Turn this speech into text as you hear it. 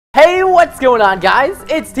What's going on, guys?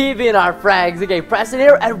 It's TV and our frags, aka Preston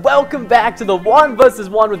here, and welcome back to the 1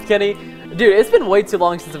 vs 1 with Kenny. Dude, it's been way too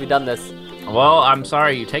long since we've done this. Well, I'm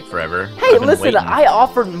sorry you take forever. Hey, listen, I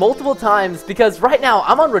offered multiple times because right now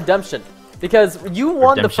I'm on redemption. Because you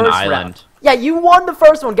won the first round. Yeah, you won the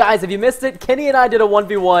first one, guys. If you missed it, Kenny and I did a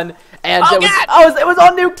 1v1, and it was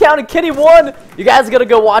on Nuketown, and Kenny won. You guys are gonna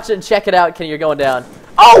go watch it and check it out. Kenny, you're going down.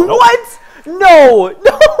 Oh, nope. What? No,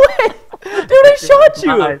 no way. Dude, I shot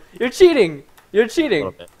you! You're cheating. You're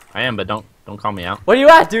cheating. I am, but don't call me out. Where you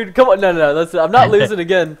at, dude? Come on, no. Listen, I'm not losing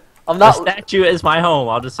again. I'm not. The statue is my home.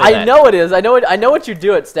 I'll just say that. I know it is. I know it. I know what you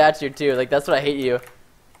do at statue too. Like that's what I hate you.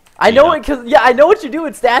 I know it because I know what you do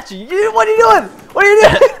at statue. What are you doing? What are you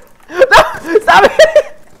doing? No, stop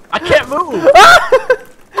it! I can't move.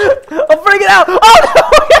 I'm freaking out. Oh no!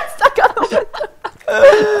 I got stuck on the window.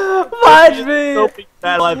 Fudge me! No big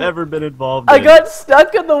battle I've ever been involved in. I got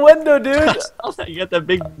stuck in the window, dude. You got that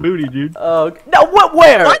big booty, dude. Oh no! What?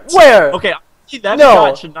 Where? What? Where? Okay, that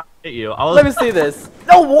shot should not hit you. Let me see this.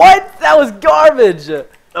 No, what? That was garbage. That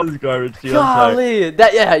was garbage, dude. Golly,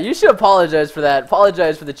 yeah, you should apologize for that.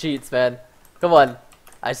 Apologize for the cheats, man. Come on.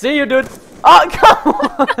 I see you, dude. Oh, come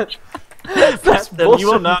on.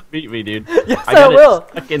 You will not beat me, dude. Yes, I will.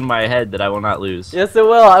 It's stuck in my head that I will not lose. Yes, I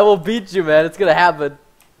will. I will beat you, man. It's gonna happen.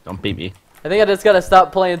 Don't beat me. I think I just gotta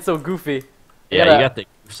stop playing so goofy. You got the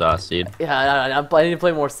goof sauce, dude. Yeah, I need to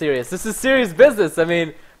play more serious. This is serious business. I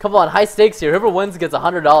mean, come on, high stakes here. Whoever wins gets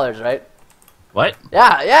 $100, right? What?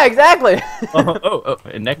 Yeah, exactly. oh,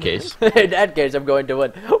 in that case. In that case, I'm going to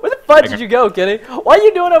win. Where the fuck did you go, Kenny? What are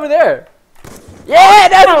you doing over there? Yeah,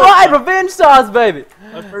 that's right! Revenge sauce, baby!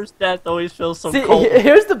 My first death always feels so See, cold.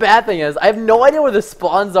 Here's the bad thing is, I have no idea where the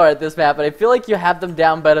spawns are at this map, but I feel like you have them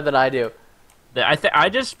down better than I do. I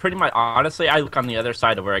just pretty much, honestly, I look on the other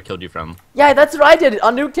side of where I killed you from. Yeah, that's what I did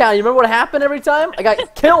on Nuketown. You remember what happened every time? I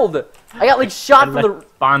got killed. I got, like, shot from the...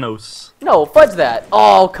 Spanos. No, fudge that.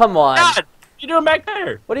 Oh, come on. God, what are you doing back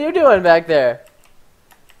there? What are you doing back there?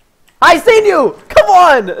 I seen you! Come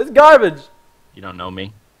on! It's garbage. You don't know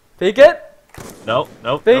me. Peek it? Nope.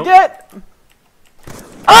 Peek it?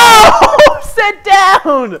 Oh! Sit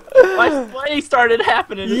down! My play started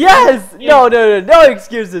happening. Yes! No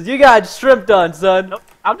excuses. You got shrimped on, son. Nope.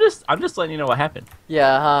 I'm just letting you know what happened.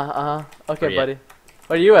 Yeah, Okay, buddy.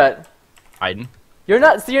 Where are you at? Hiding. You're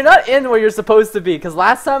not in where you're supposed to be, because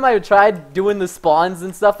last time I tried doing the spawns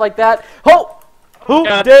and stuff like that. Oh!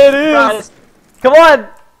 God, there it is! Come on!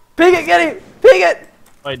 Peek it, Kenny! Peek it!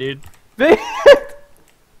 Wait, dude. Peek it!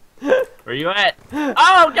 Where you at?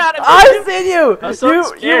 Oh God! I seen you! I'm so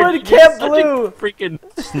scared. You were in Camp Blue! Freaking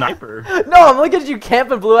sniper. No, I'm looking at you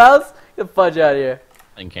camping, Blue House. Get the fudge out of here.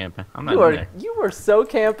 I'm camping. I'm not in there. You were so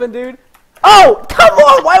camping, dude. Oh, come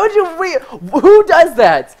on! Why would you who does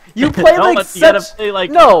that? You play no, like such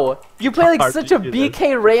you play like such a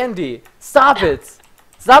BK Randy. Stop it!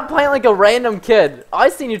 Stop playing like a random kid. Oh, I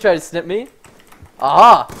seen you try to snip me.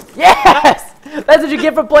 Ah, yes! That's what you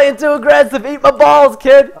get for playing too aggressive. Eat my balls,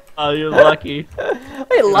 kid. Oh, you're lucky.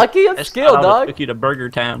 Hey, lucky? It's skill, dog. Took you to Burger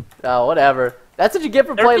Town. Oh, whatever. That's what you get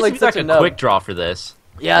for playing like such a nub. Quick draw for this.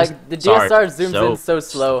 Yeah, the DSR zooms in so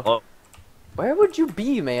slow. Where would you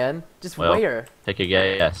be, man? Just where? Take a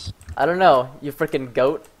guess. I don't know, you freaking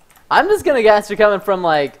goat. I'm just gonna guess you're coming from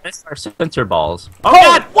like. That's our sensor balls. Oh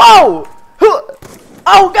God! Whoa!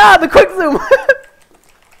 Oh God! The quick zoom.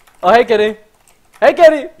 Oh hey, Kenny. Hey,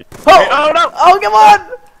 Kenny. Oh no! Oh come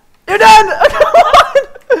on! You're done. Come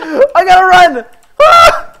on! I gotta run.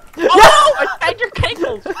 Oh no! I tagged your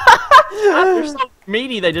cankles. They're so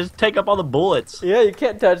meaty. They just take up all the bullets. Yeah, you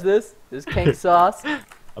can't touch this. This kank sauce.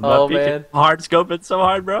 I'm not peeking. Hard scoping so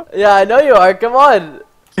hard, bro. Yeah, I know you are. Come on.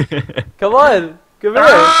 Come on. Come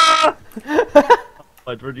here.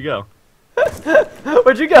 Where'd you go?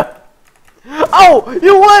 Where'd you go? Oh,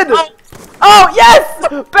 you won! Oh, yes!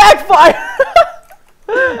 Backfire!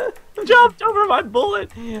 Jumped over my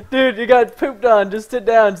bullet. Dude, you got pooped on. Just sit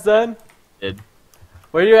down, son. Did.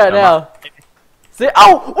 Where are you at now? See?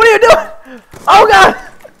 Oh, what are you doing? Oh,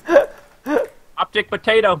 God! Optic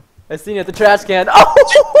potato. I seen you at the trash can.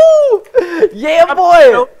 Oh! Yeah,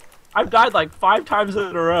 boy! I've died like 5 times in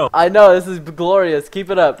a row. I know, this is glorious. Keep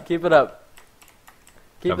it up. Keep it up.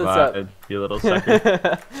 Keep this up. You little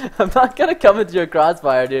sucker. I'm not gonna come into your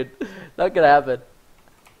crossfire, dude. Not gonna happen.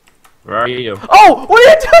 Where are you? Oh! What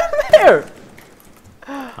are you doing there?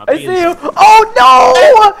 I see you. Oh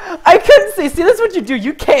no! I couldn't see. See, that's what you do.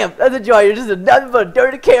 You camp. That's what you are. You're just nothing but a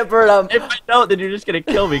dirty camper. If I don't, then you're just gonna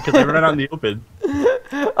kill me because I run out in the open.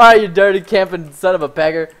 Alright, you dirty camping son of a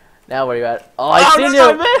beggar. Now where you at? Oh, I seen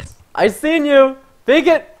you. I seen you. Peek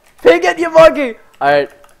it, you monkey.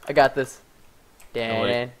 Alright, I got this.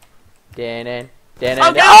 Dan. Dan.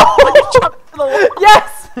 Oh, Oh!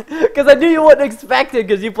 Yes! Because I knew you wouldn't expect it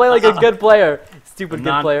because you play like a good player. Stupid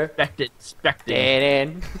good player.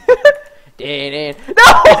 Dan.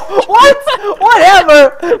 No! What?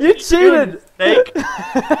 Whatever! You cheated! Snake.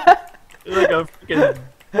 You're like a freaking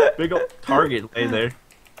big old target laying there.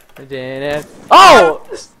 Oh!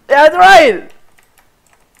 That's right!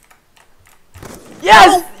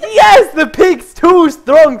 Yes! Yes! The peak's too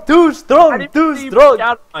strong! Too strong! Too strong!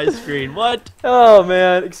 Out of my screen. What? Oh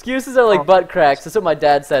man, excuses are like butt cracks. That's what my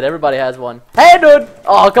dad said. Everybody has one. Hey, dude!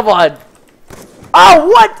 Oh, come on! Oh,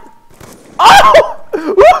 what? Oh!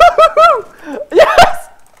 Yes!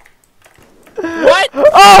 What?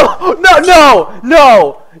 Oh!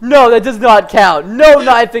 No! That does not count. No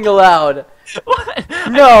knifing allowed. What?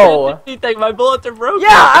 No. Anything. My bullets are broken. Yeah,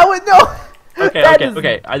 I would know. Okay.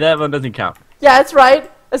 That one doesn't count. Yeah, that's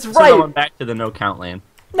right. That's right. So going back to the no count land.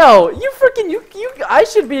 No, you freaking I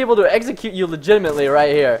should be able to execute you legitimately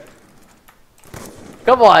right here.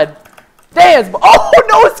 Come on. Dance. Oh,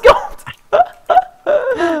 no scope.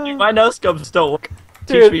 Dude, my no scopes don't work.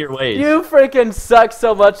 Dude, teach me your ways. You freaking suck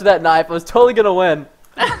so much with that knife. I was totally gonna win.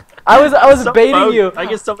 I was so baiting you. I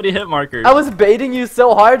get so many hit markers. I was baiting you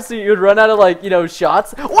so hard so you'd run out of, like, you know,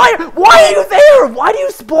 shots. Why are you there? Why do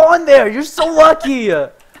you spawn there? You're so lucky.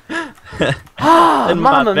 Ah,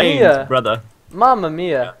 Mamma Mia, brother. Mamma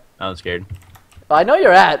Mia. Yeah, I'm scared. I know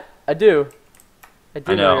you're at. I do know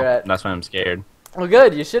you're at. That's why I'm scared. Well,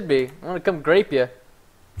 good. You should be. I'm gonna come grape you.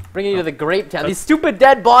 Bringing you to the grape town. These stupid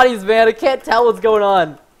dead bodies, man. I can't tell what's going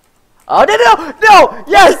on. Oh, no!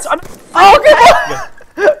 Yes! Oh, come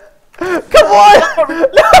on! Come on!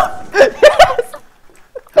 No! Yes!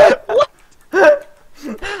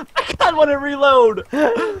 I can't want to reload.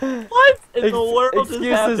 What in the world Excuses,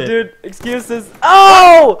 just happened? dude. Excuses.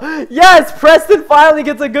 Oh! Yes! Preston finally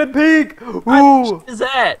gets a good peek! Ooh! What is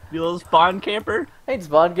that? You little spawn camper? I ain't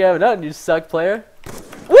spawn camping nothing, you suck player.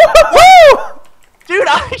 Woo! Dude,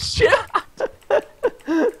 I shot!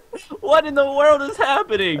 What in the world is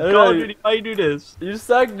happening? Call of Duty, why you do this? You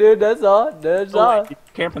suck, dude. That's all. That's all. You're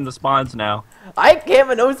camping the spawns now. I ain't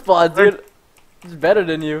camping no spawns, dude. It's better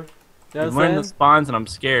than you. You know I'm learning the spawns and I'm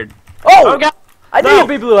scared. Oh! God! I knew you'd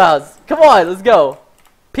be blue house. Come on, let's go.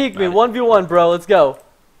 Peek me, 1v1, bro. Let's go.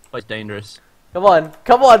 It's dangerous. Come on.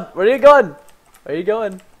 Where are you going? Where are you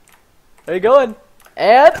going?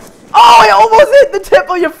 And oh, I almost hit the tip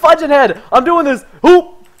of your fudging head. I'm doing this.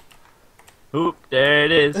 Hoop. There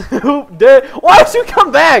it is. Hoop. There. Why don't you come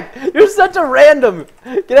back? You're such a random.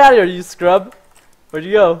 Get out of here, you scrub. Where'd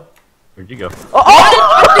you go?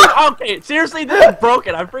 Oh! Okay, seriously, this is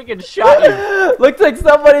broken. I freaking shot you. Looks like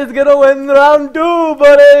somebody's gonna win round 2,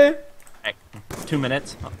 buddy. Hey, 2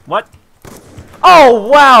 minutes. What? Oh,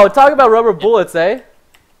 wow. Talk about rubber bullets, eh?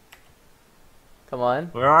 Come on.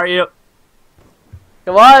 Where are you?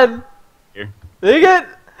 Come on. Here. Make it.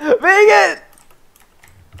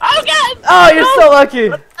 Oh, God. Oh, you're so lucky.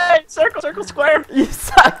 Hey, circle, square. You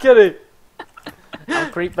suck at it. I'm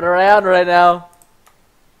creeping around right now.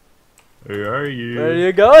 Where are you? Where are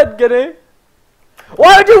you going, Kenny?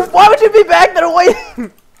 Why would you be back there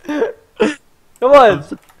waiting? Come on.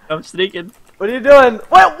 I'm sneaking. What are you doing?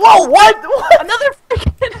 Wait, whoa, what? Another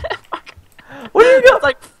freaking. What are you doing? It's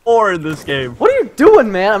like 4 in this game. What are you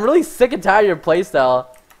doing, man? I'm really sick and tired of your playstyle.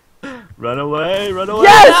 Run away, run away.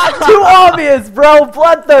 Yes! Too obvious, bro.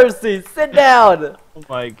 Bloodthirsty. Sit down. Oh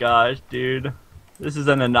my gosh, dude. This is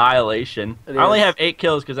an annihilation. I only have 8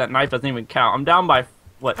 kills because that knife doesn't even count. I'm down by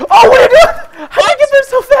what? Oh, what are you doing? How did you get there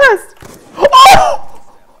so fast? Oh!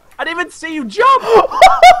 I didn't even see you jump.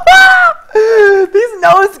 These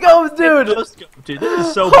no-scopes, dude. Dude, this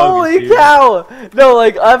is so holy bogus, dude. cow. No,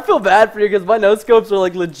 like, I feel bad for you because my no-scopes are,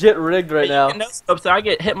 like, legit rigged right now. No-scopes, I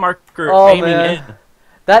get hit marker aiming in.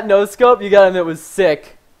 That no-scope, you gotta admit, was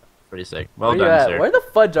sick. Pretty sick. Well done, sir. Where the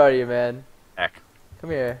fudge are you, man? Heck.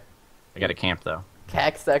 Come here. I got a camp, though.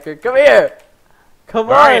 Cacksucker. Come here.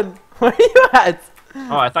 Come on. Where are you at?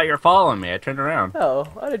 Oh, I thought you were following me. I turned around. Oh,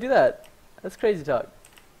 why did I do that? That's crazy talk.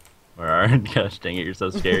 Where are you? Gosh dang it, you're so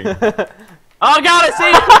scary. Oh, God, I see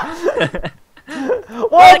you!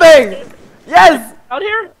 Wall bang! Yes! Out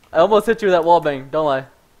here? I almost hit you with that wall bang, don't lie.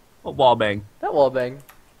 What wall bang? That wall bang.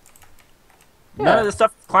 Yeah. None of this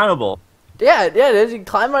stuff is climbable. Yeah, it is. You can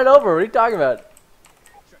climb right over. What are you talking about?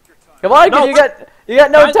 Come on, no, you got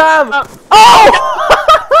no time.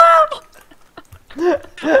 Oh!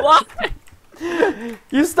 Why?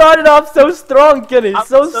 You started off so strong, Kenny. I'm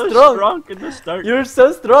so strong. In the start. You're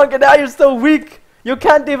so strong, and now you're so weak. You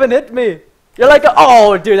can't even hit me. You're like,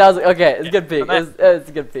 oh, dude, that was okay. It's a good peek. It's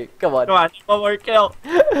a good peek. Come on. Come on, one more kill.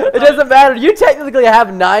 It doesn't matter. You technically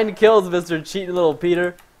have 9 kills, Mr. Cheating Little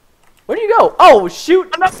Peter. Where do you go? Oh,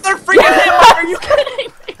 shoot! Another freaking hit mark! Are you kidding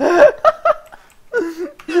me?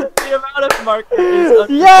 The amount of marker is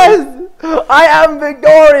yes! I am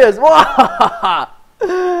victorious!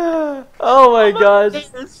 Oh my gosh.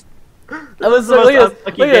 That was the most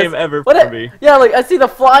unlucky game ever for me. Yeah, like, I see the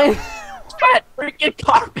flying... That freaking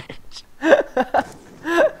garbage!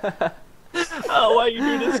 Oh, why you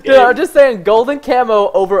do this game? Dude, I'm just saying, golden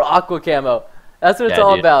camo over aqua camo. That's what it's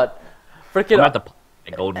all about. Freaking... I'm about to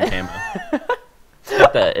golden camo.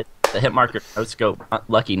 The hit marker, no scope,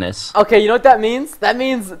 luckiness. Okay, you know what that means? That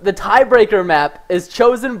means the tiebreaker map is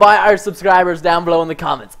chosen by our subscribers down below in the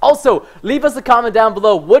comments. Also, leave us a comment down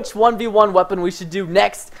below which 1v1 weapon we should do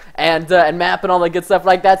next, and map and all that good stuff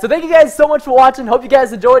like that. So thank you guys so much for watching. Hope you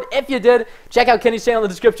guys enjoyed. If you did, check out Kenny's channel in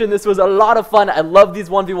the description. This was a lot of fun. I love these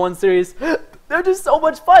 1v1 series. They're just so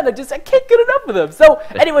much fun. I can't get enough of them. So,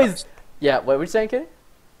 anyways, yeah, what were you saying, Kenny?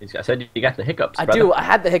 I said you got the hiccups, brother. I do. I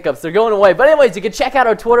had the hiccups. They're going away. But anyways, you can check out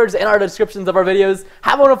our Twitters and our descriptions of our videos.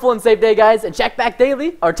 Have a wonderful and safe day, guys. And check back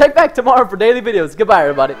daily, or check back tomorrow for daily videos. Goodbye,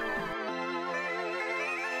 everybody.